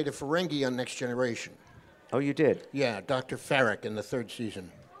Ferengi on Next Generation. Oh, you did? Yeah, Dr. Farrak in the 3rd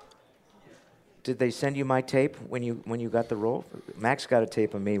season. Did they send you my tape when you got the role? Max got a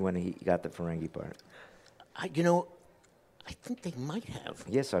tape of me when he got the Ferengi part. I think they might have.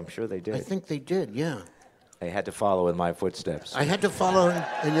 Yes, I'm sure they did. I think they did, yeah. They had to follow in my footsteps. I had to follow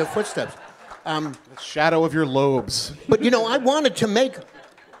in your footsteps. The shadow of your lobes. But, I wanted to make...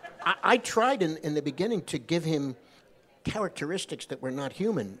 I tried in the beginning to give him characteristics that were not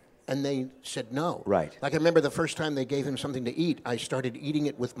human, and they said no. Right. Like I remember the first time they gave him something to eat, I started eating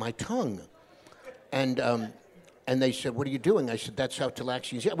it with my tongue. And they said, "What are you doing?" I said, "That's how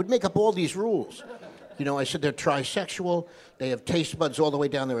Talaxians." Yeah, I would make up all these rules. I said they're trisexual. They have taste buds all the way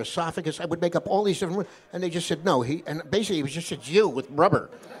down their esophagus. I would make up all these different rules, and they just said no. And basically, it was just a Jew with rubber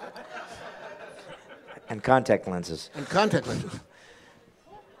And contact lenses.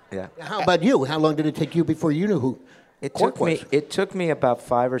 Yeah. How about you? How long did it take you before you knew who Quark was? It took me about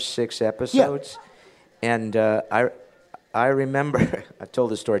 5 or 6 episodes, and I remember. I've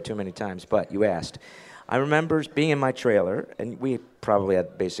told this story too many times, but you asked. I remember being in my trailer, and we probably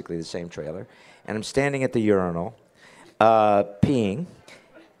had basically the same trailer, and I'm standing at the urinal, peeing,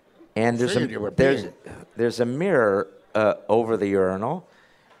 and there's a mirror over the urinal,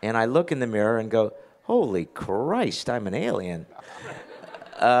 and I look in the mirror and go, "Holy Christ, I'm an alien."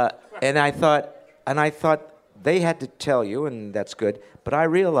 And I thought they had to tell you, and that's good. But I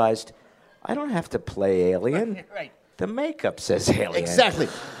realized I don't have to play alien. Right. The makeup says alien. Exactly.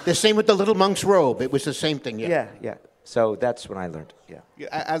 The same with the little monk's robe. It was the same thing. Yeah. Yeah. So that's when I learned. Yeah.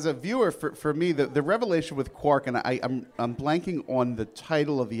 As a viewer, for me, the revelation with Quark, and I'm blanking on the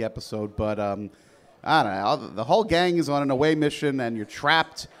title of the episode, but I don't know. The whole gang is on an away mission, and you're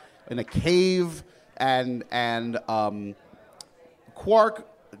trapped in a cave, and Quark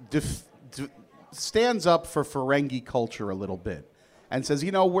stands up for Ferengi culture a little bit and says,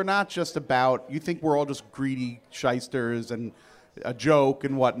 we're not just about, you think we're all just greedy shysters and a joke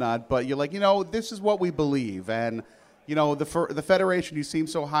and whatnot, but you're like, this is what we believe. And, the Federation, you seem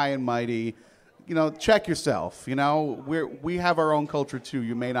so high and mighty, check yourself. We have our own culture too.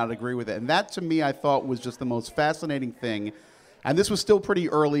 You may not agree with it. And that to me, I thought was just the most fascinating thing. And this was still pretty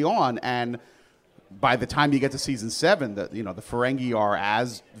early on. And by the time you get to season 7, the Ferengi are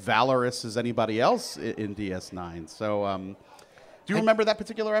as valorous as anybody else in DS9. So, do you remember that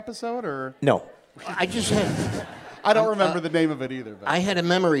particular episode, or no? I just had. I don't remember the name of it either. But. I had a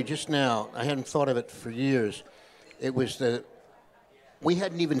memory just now. I hadn't thought of it for years. It was we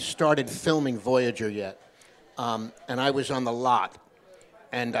hadn't even started filming Voyager yet, and I was on the lot,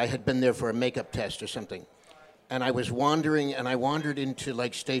 and I had been there for a makeup test or something, and I was wandering, and I wandered into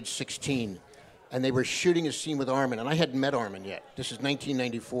like stage 16. And they were shooting a scene with Armin, and I hadn't met Armin yet. This is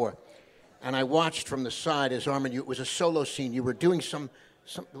 1994. And I watched from the side as Armin, it was a solo scene. You were doing there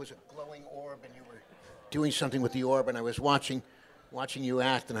was a glowing orb, and you were doing something with the orb, and I was watching you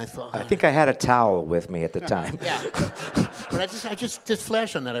act, and I thought... I think I had a towel with me at the time. Yeah. But I just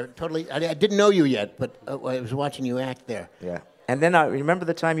flashed on that. I didn't know you yet, but I was watching you act there. Yeah. And then I remember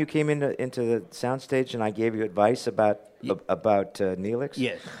the time you came into the soundstage, and I gave you advice about Neelix?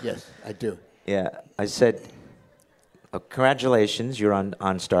 Yes, I do. Yeah, I said, congratulations, you're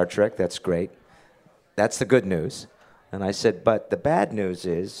on Star Trek. That's great. That's the good news. And I said, but the bad news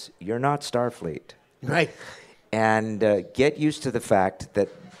is you're not Starfleet. Right. And get used to the fact that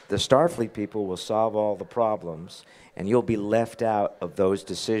the Starfleet people will solve all the problems, and you'll be left out of those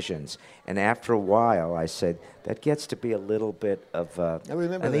decisions. And after a while, I said, that gets to be a little bit of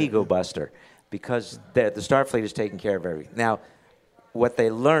an ego buster, because the Starfleet is taking care of everything. Now, what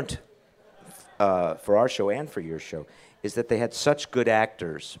they learned... for our show and for your show, is that they had such good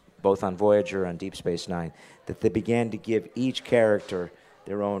actors, both on Voyager and Deep Space Nine, that they began to give each character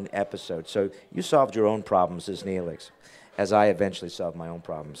their own episode. So you solved your own problems as Neelix, as I eventually solved my own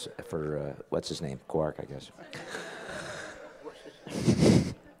problems for, what's his name? Quark, I guess.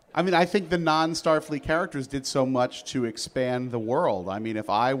 I mean, I think the non-Starfleet characters did so much to expand the world. I mean,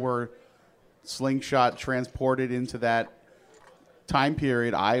 if I were slingshot transported into that time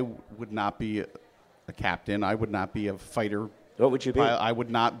period, I would not be a captain. I would not be a fighter. What would you be? I would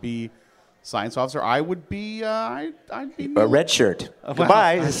not be science officer. I would be. I'd be a red shirt.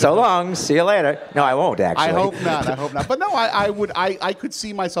 Goodbye. So long. See you later. No, I won't actually. I hope not. But no, I would. I could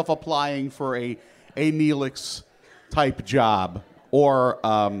see myself applying for a Neelix type job, or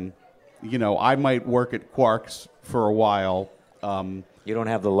I might work at Quark's for a while. You don't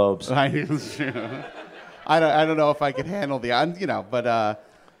have the lobes. I don't know if I could handle but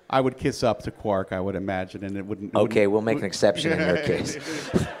I would kiss up to Quark, I would imagine, and it wouldn't. Okay, we'll make an exception in your case.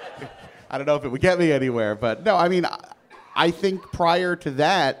 I don't know if it would get me anywhere, but no, I mean, I think prior to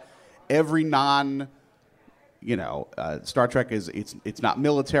that, every Star Trek it's not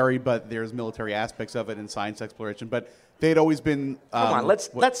military, but there's military aspects of it in science exploration. But they'd always been. Come on,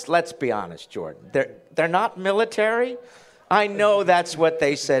 let's be honest, Jordan. They're not military. I know that's what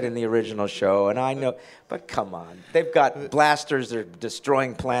they said in the original show, and I know, but come on, they've got blasters. They're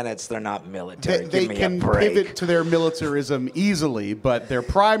destroying planets. They're not military. They can pivot to their militarism easily, but their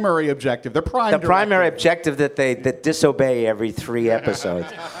primary objective, primary objective that disobey every 3 episodes.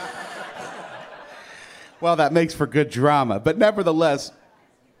 Well, that makes for good drama, but nevertheless,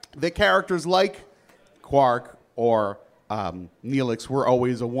 the characters like Quark or Neelix were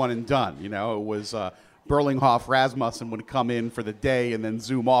always a one and done. It was. Berlinghoff Rasmussen would come in for the day and then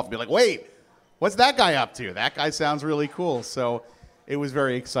zoom off and be like, wait, what's that guy up to? That guy sounds really cool. So it was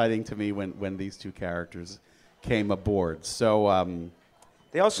very exciting to me when these two characters came aboard. So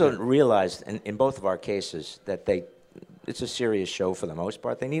they also realized in both of our cases that it's a serious show for the most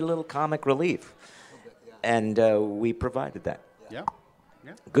part. They need a little comic relief. And we provided that. Yeah.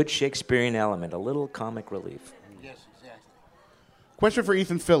 Good Shakespearean element, a little comic relief. Yes, exactly. Question for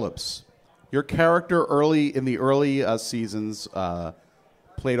Ethan Phillips. Your character in the early seasons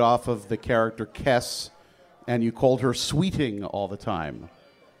played off of the character Kess, and you called her sweeting all the time.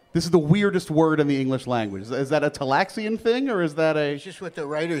 This is the weirdest word in the English language. Is that a Talaxian thing, or is that a... It's just what the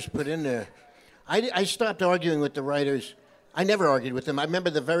writers put in there. I stopped arguing with the writers. I never argued with them. I remember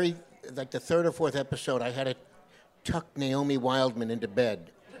the third or fourth episode, I had to tuck Naomi Wildman into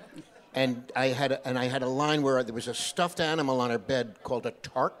bed. And I had a line where there was a stuffed animal on her bed called a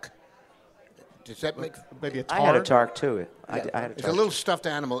tark. Does that make maybe a tark? I had a tark too. I had a tark. It's a little stuffed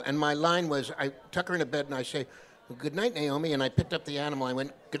animal, and my line was, I tuck her into bed and I say, "Good night, Naomi," and I picked up the animal. I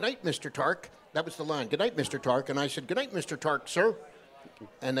went, "Good night, Mr. Tark." That was the line. "Good night, Mr. Tark," and I said, "Good night, Mr. Tark, sir."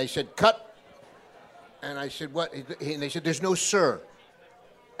 And they said, "Cut." And I said, "What?" And they said, "There's no sir."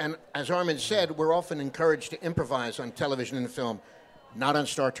 And as Armin said, we're often encouraged to improvise on television and film, not on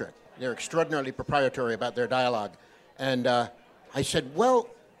Star Trek. They're extraordinarily proprietary about their dialogue. And I said, "Well,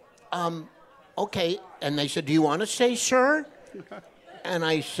 okay." And they said, "Do you want to say sir?" And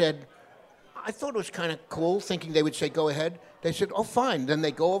I said, I thought it was kind of cool, thinking they would say, "Go ahead." They said, "Oh, fine." Then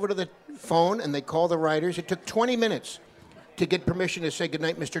they go over to the phone and they call the writers. It took 20 minutes to get permission to say, "Good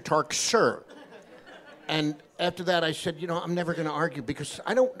night, Mr. Tark, sir." And after that, I said, I'm never going to argue because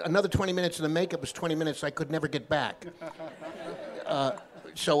another 20 minutes of the makeup was 20 minutes I could never get back.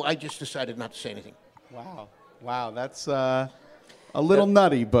 So I just decided not to say anything. Wow, that's a little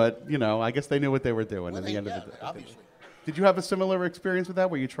nutty, but, I guess they knew what they were doing at the end of the day. Obviously. Did you have a similar experience with that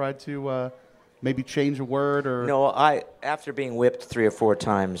where you tried to maybe change a word? Or No, after being whipped 3 or 4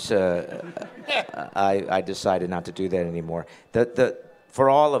 times, I decided not to do that anymore. For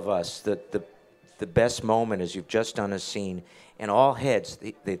all of us, the best moment is you've just done a scene, and all heads,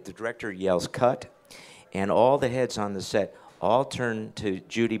 the director yells cut, and all the heads on the set all turn to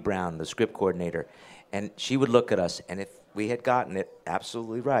Judy Brown, the script coordinator, and she would look at us, and if we had gotten it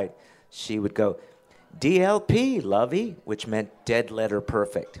absolutely right, she would go, "DLP, lovey," which meant dead letter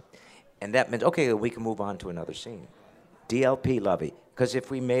perfect. And that meant, okay, we can move on to another scene. DLP, lovey. Because if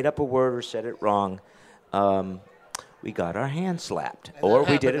we made up a word or said it wrong, we got our hand slapped. Or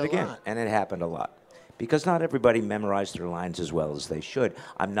we did it again. And it happened a lot. Because not everybody memorized their lines as well as they should.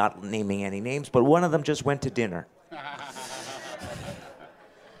 I'm not naming any names, but one of them just went to dinner.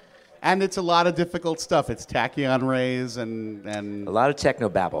 And it's a lot of difficult stuff. It's tachyon rays and a lot of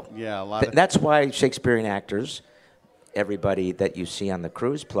technobabble. Yeah, a lot. That's why Shakespearean actors, everybody that you see on the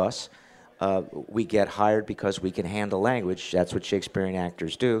cruise, plus we get hired because we can handle language. That's what Shakespearean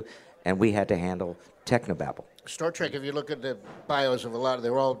actors do, and we had to handle technobabble. Star Trek, if you look at the bios of a lot of,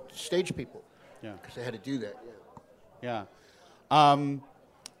 they're all stage people. Yeah, because they had to do that. Yeah.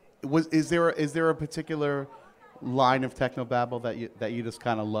 Is there a particular line of technobabble that you just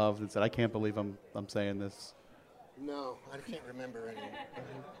kind of loved and said, "I can't believe I'm saying this"? No, I can't remember any.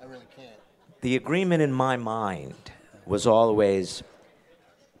 I really can't. The agreement in my mind was always,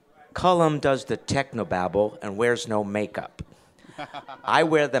 Cullum does the technobabble and wears no makeup. I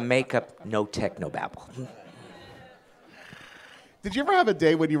wear the makeup, no technobabble. Did you ever have a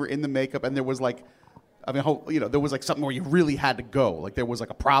day when you were in the makeup and there was there was something where you really had to go? Like there was a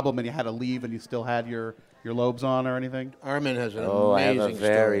problem and you had to leave and you still had your lobes on or anything? Armin has an I amazing have a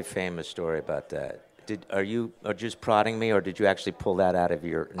very story. famous story about that. Are you just prodding me, or did you actually pull that out of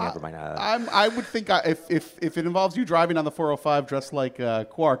your? Never mind. I would think if it involves you driving on the 405 dressed like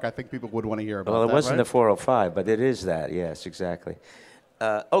Quark, I think people would want to hear about that. Well, it wasn't right? the 405, but it is that. Yes, exactly.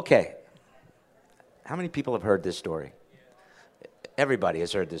 Okay. How many people have heard this story? Everybody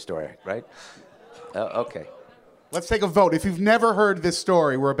has heard this story, right? Okay. Let's take a vote. If you've never heard this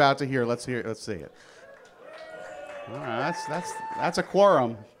story we're about to hear, let's see it. All right, that's a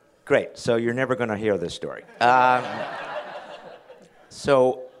quorum. Great. So you're never going to hear this story. I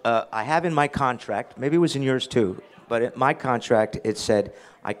have in my contract, maybe it was in yours too, but in my contract it said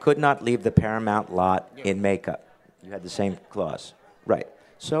I could not leave the Paramount lot in makeup. You had the same clause. Right.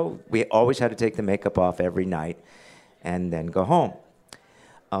 So we always had to take the makeup off every night and then go home.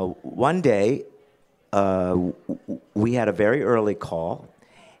 One day, we had a very early call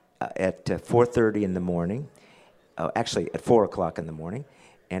at 4:30 in the morning. Actually, at 4 o'clock in the morning.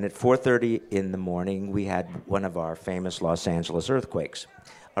 And at 4:30 in the morning, we had one of our famous Los Angeles earthquakes,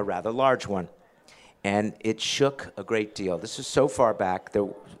 a rather large one. And it shook a great deal. This is so far back.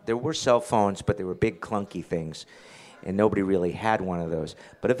 There were cell phones, but they were big, clunky things. And nobody really had one of those.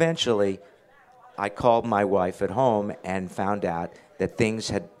 But eventually, I called my wife at home and found out that things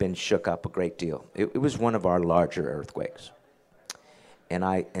had been shook up a great deal. It was one of our larger earthquakes.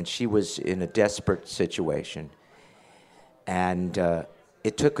 And she was in a desperate situation. And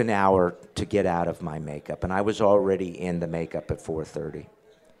it took an hour to get out of my makeup. And I was already in the makeup at 4:30.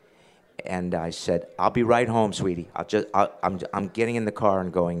 And I said, I'll be right home, sweetie. I'm getting in the car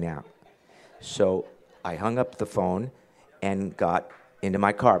and going now. So I hung up the phone and got into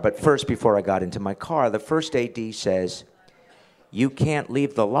my car. But first, before I got into my car, the first AD says, you can't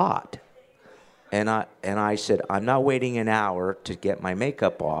leave the lot. And I said, I'm not waiting an hour to get my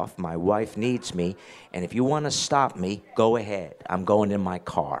makeup off. My wife needs me. And if you want to stop me, go ahead. I'm going in my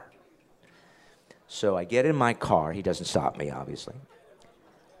car. So I get in my car. He doesn't stop me, obviously.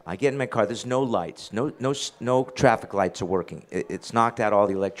 I get in my car. There's no lights. No traffic lights are working. It's knocked out all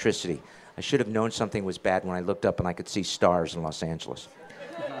the electricity. I should have known something was bad when I looked up and I could see stars in Los Angeles.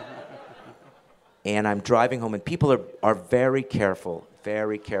 And I'm driving home, and people are very careful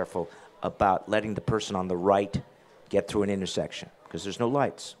about letting the person on the right get through an intersection because there's no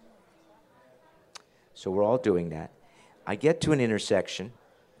lights. So we're all doing that. I get to an intersection.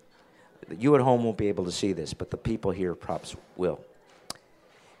 You at home won't be able to see this, but the people here perhaps will.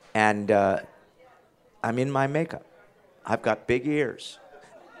 And I'm in my makeup. I've got big ears.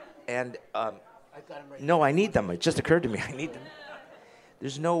 And no, I need them. It just occurred to me I need them.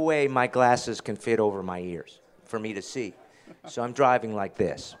 There's no way my glasses can fit over my ears for me to see. So I'm driving like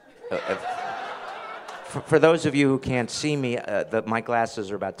this. For those of you who can't see me, my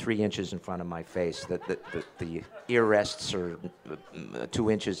glasses are about 3 inches in front of my face. The ear rests are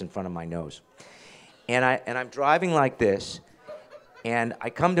 2 inches in front of my nose. And I'm driving like this, and I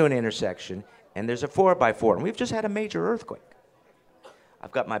come to an intersection, and there's a 4x4, and we've just had a major earthquake.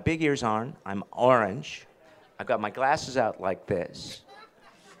 I've got my big ears on. I'm orange. I've got my glasses out like this.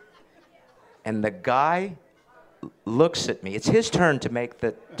 And the guy looks at me. It's his turn to make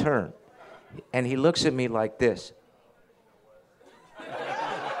the turn. And he looks at me like this.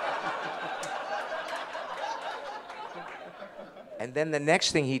 And then the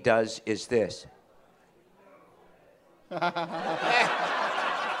next thing he does is this.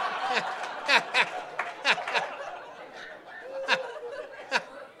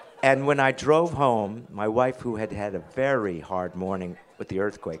 And when I drove home, my wife, who had had a very hard morning with the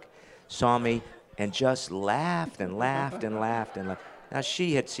earthquake, saw me and just laughed and laughed and laughed and laughed. Now,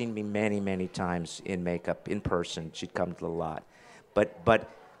 she had seen me many, many times in makeup, in person. She'd come to the lot. But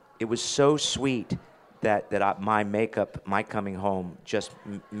it was so sweet that my makeup, my coming home, just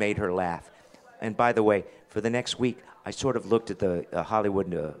made her laugh. And by the way, for the next week, I sort of looked at the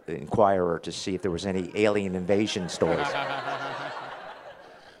Hollywood Inquirer to see if there was any alien invasion stories.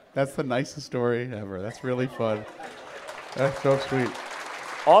 That's the nicest story ever. That's really fun. That's so sweet.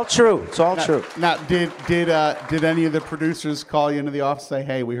 All true. It's all true. Now, did any of the producers call you into the office and say,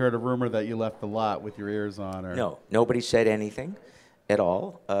 hey, we heard a rumor that you left the lot with your ears on? Or? No. Nobody said anything at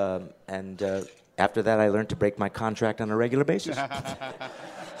all. And after that, I learned to break my contract on a regular basis. I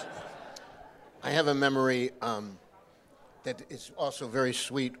have a memory that is also very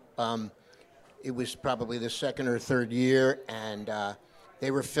sweet. It was probably the second or third year, and they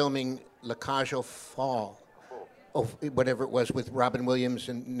were filming La Cage aux Folles, whatever it was, with Robin Williams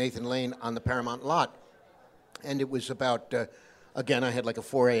and Nathan Lane on the Paramount lot. And it was about, again, I had like a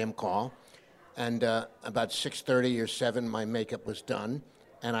 4 a.m. call. And about 6:30 or 7, my makeup was done.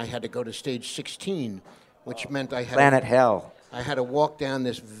 And I had to go to stage 16, which meant I had... Planet Hell. I had to walk down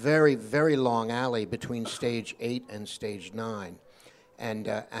this very, very long alley between stage 8 and stage 9. And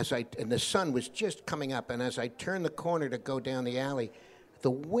and the sun was just coming up, and as I turned the corner to go down the alley, the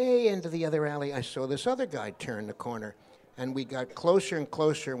way into the other alley, I saw this other guy turn the corner, and we got closer and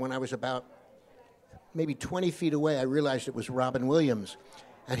closer. When I was about maybe 20 feet away, I realized it was Robin Williams,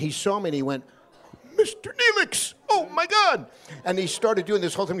 and he saw me and he went, "Mr. Neelix, oh my God!" And he started doing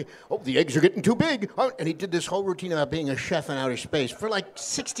this whole thing. "Oh, the eggs are getting too big." Oh, and he did this whole routine about being a chef in outer space for like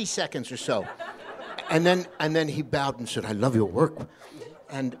 60 seconds or so. And then he bowed and said, "I love your work."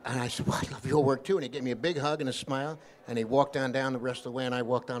 And I said, "Well, I love your work too." And he gave me a big hug and a smile. And he walked down the rest of the way, and I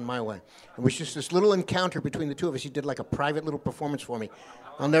walked on my way. It was just this little encounter between the two of us. He did like a private little performance for me.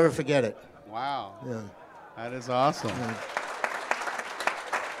 I'll never forget it. Wow. Yeah. That is awesome. Yeah.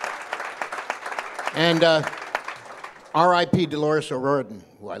 And R.I.P. Dolores O'Riordan,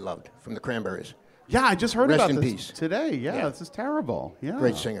 who I loved, from the Cranberries. Yeah, I just heard Rest about in this peace. today. Yeah, this is terrible. Yeah.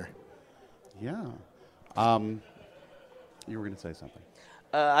 Great singer. Yeah. You were going to say something.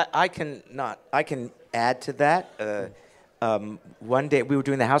 I can add to that. One day we were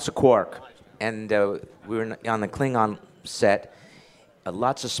doing the House of Quark, and we were on the Klingon set.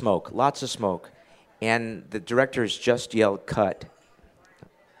 Lots of smoke, and the directors just yelled "cut."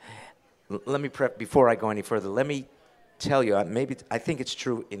 Let me before I go any further. Let me tell you, I think it's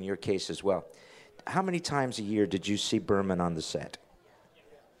true in your case as well. How many times a year did you see Berman on the set?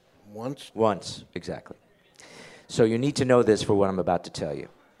 Once. Once, exactly. So you need to know this for what I'm about to tell you.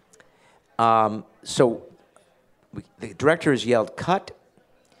 The directors yelled "cut,"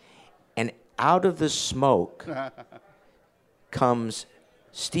 and out of the smoke comes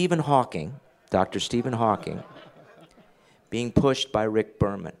Stephen Hawking, Dr. Stephen Hawking, being pushed by Rick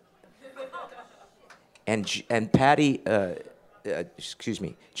Berman. And Patty,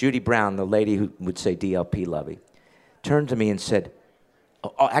 Judy Brown, the lady who would say DLP Lovey, turned to me and said,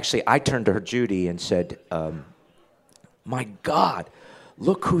 actually, I turned to her, Judy, and said, "My God,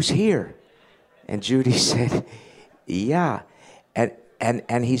 look who's here." And Judy said, "Yeah,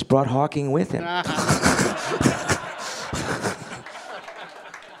 and he's brought Hawking with him."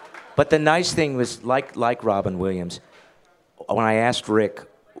 But the nice thing was, like Robin Williams, when I asked Rick,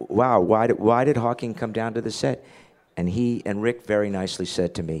 "Wow, why did Hawking come down to the set?" And Rick very nicely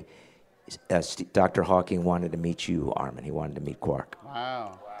said to me, "Dr. Hawking wanted to meet you, Armin. He wanted to meet Quark."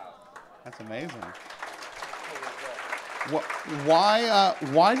 Wow. That's amazing.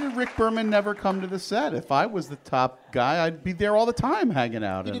 Why did Rick Berman never come to the set? If I was the top guy, I'd be there all the time hanging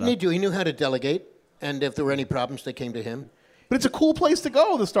out. He didn't need to. He knew how to delegate, and if there were any problems, they came to him. But it's a cool place to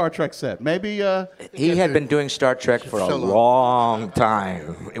go, the Star Trek set. Maybe he had been doing Star Trek for a long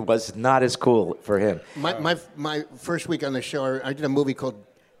time. It was not as cool for him. My first week on the show, I did a movie called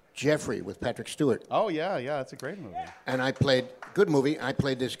Jeffrey with Patrick Stewart. Oh, yeah, that's a great movie. And I played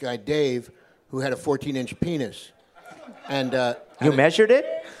this guy, Dave, who had a 14-inch penis. And you measured it?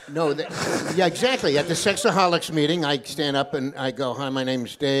 No. Yeah, exactly. At the Sexaholics meeting, I stand up and I go, "Hi, my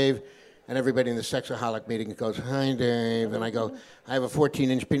name's Dave." And everybody in the Sexaholic meeting goes, "Hi, Dave." And I go, "I have a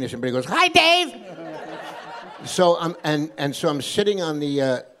 14-inch penis." Everybody goes, "Hi, Dave." So I'm sitting on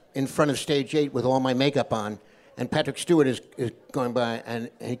the in front of stage 8 with all my makeup on, and Patrick Stewart is going by, and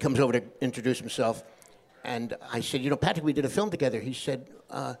he comes over to introduce himself. And I said, "Patrick, we did a film together." He said,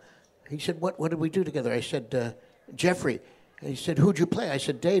 "What did we do together?" I said, "Jeffrey." And he said, "Who'd you play?" I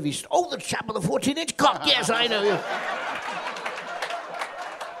said, "Dave." He said, "Oh, the chap with the 14-inch cock. Yes, I know you."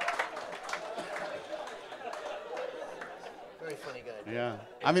 Very funny guy. Yeah.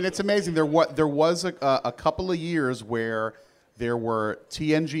 I mean, it's amazing. There was a couple of years where there were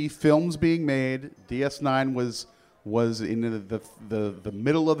TNG films being made. DS9 was in the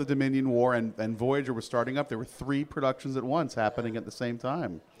middle of the Dominion War, and Voyager was starting up. There were 3 productions at once happening at the same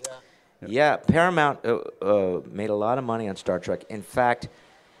time. Yeah, Paramount made a lot of money on Star Trek. In fact,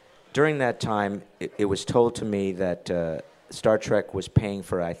 during that time, it was told to me that Star Trek was paying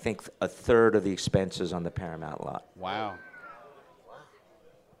for, I think, a third of the expenses on the Paramount lot. Wow.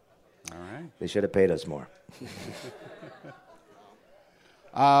 All right. They should have paid us more.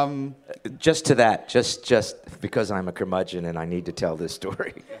 Just to that, just because I'm a curmudgeon and I need to tell this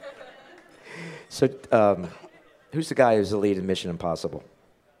story. So, who's the guy who's the lead in Mission Impossible?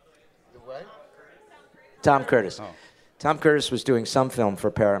 Tom Curtis. Oh. Tom Curtis was doing some film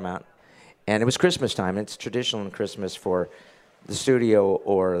for Paramount, and it was Christmas time. It's traditional in Christmas for the studio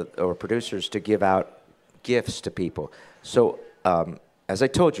or producers to give out gifts to people. So, as I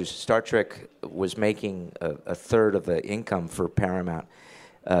told you, Star Trek was making a third of the income for Paramount.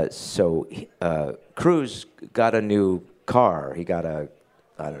 So Cruise got a new car. He got a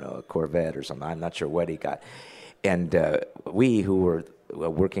Corvette or something. I'm not sure what he got. And we who were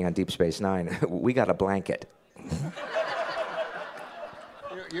working on Deep Space Nine, we got a blanket.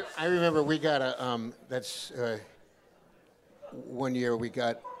 I remember we got one year we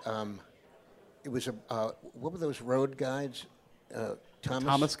got, it was what were those road guides?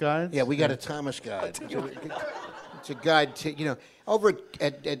 Thomas guides? Yeah, we got a Thomas guide. It's a guide to, over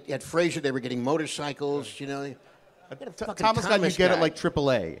at Fraser they were getting motorcycles, Thomas guide, you get it like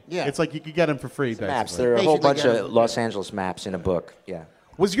AAA. Yeah. It's like you could get them for free, basically. Maps. There are a whole bunch of Los Angeles maps in a book, yeah.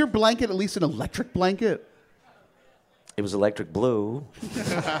 Was your blanket at least an electric blanket? It was electric blue.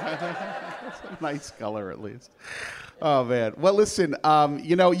 That's a nice color, at least. Oh, man. Well, listen,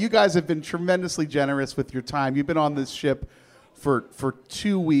 you guys have been tremendously generous with your time. You've been on this ship for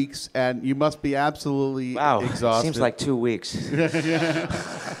 2 weeks, and you must be absolutely exhausted. Seems like 2 weeks.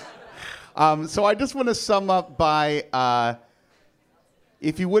 So I just want to sum up by,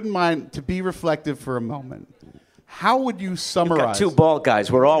 if you wouldn't mind, to be reflective for a moment. How would you summarize? You've got two bald guys.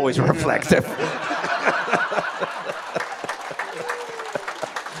 We're always reflective.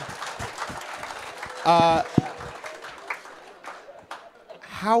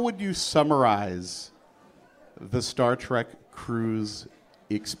 How would you summarize the Star Trek cruise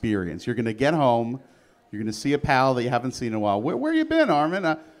experience? You're going to get home. You're going to see a pal that you haven't seen in a while. Where you been,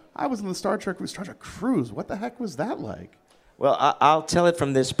 Armin? I was on the Star Trek cruise. What the heck was that like? Well, I'll tell it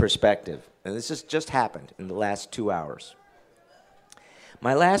from this perspective. And this has just happened in the last 2 hours.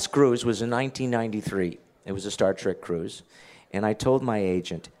 My last cruise was in 1993. It was a Star Trek cruise. And I told my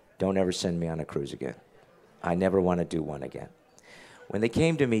agent, don't ever send me on a cruise again. I never want to do one again. When they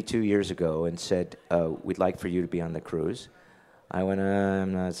came to me 2 years ago and said, we'd like for you to be on the cruise, I went,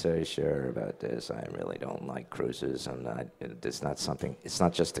 I'm not so sure about this. I really don't like cruises. It's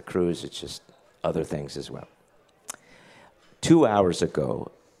not just the cruise, it's just other things as well. 2 hours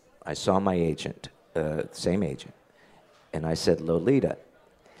ago, I saw my agent, same agent, and I said, Lolita,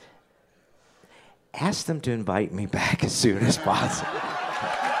 ask them to invite me back as soon as possible.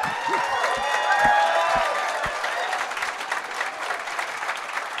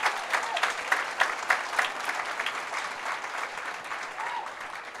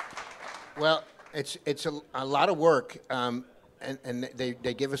 Well, it's a lot of work, and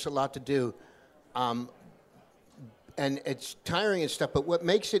they give us a lot to do, and it's tiring and stuff. But what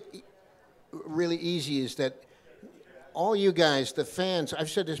makes it really easy is that all you guys, the fans,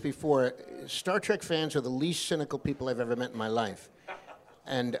 I've said this before, Star Trek fans are the least cynical people I've ever met in my life,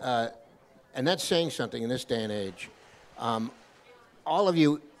 and that's saying something in this day and age. All of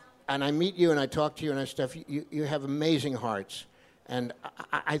you, and I meet you and I talk to you and stuff. You have amazing hearts. And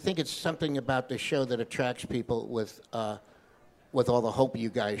I think it's something about the show that attracts people with all the hope you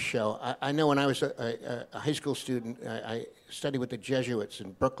guys show. I know when I was a high school student, I studied with the Jesuits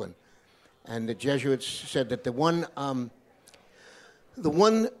in Brooklyn, and the Jesuits said that the one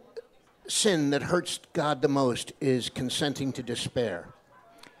sin that hurts God the most is consenting to despair,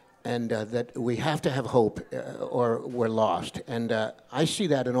 and that we have to have hope or we're lost. And I see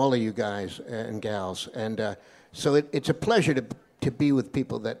that in all of you guys and gals, and so it's a pleasure to be with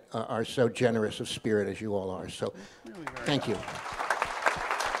people that are so generous of spirit as you all are. So, thank you.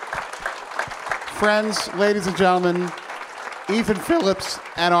 Friends, ladies and gentlemen, Ethan Phillips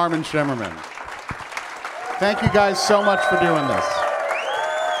and Armin Shimerman. Thank you guys so much for doing this.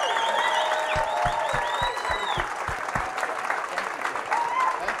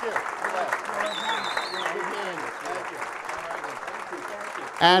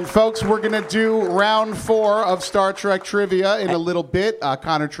 And folks, we're going to do round 4 of Star Trek Trivia in a little bit.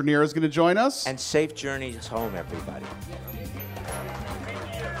 Connor Trenier is going to join us. And safe journeys home, everybody.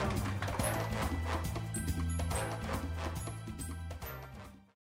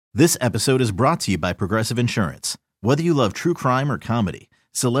 This episode is brought to you by Progressive Insurance. Whether you love true crime or comedy,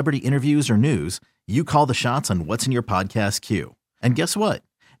 celebrity interviews or news, you call the shots on what's in your podcast queue. And guess what?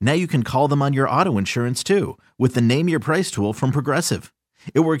 Now you can call them on your auto insurance too with the Name Your Price tool from Progressive.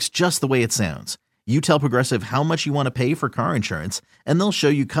 It works just the way it sounds. You tell Progressive how much you want to pay for car insurance, and they'll show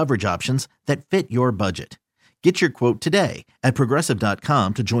you coverage options that fit your budget. Get your quote today at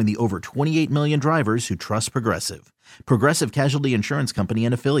Progressive.com to join the over 28 million drivers who trust Progressive. Progressive Casualty Insurance Company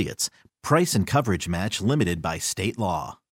and Affiliates. Price and coverage match limited by state law.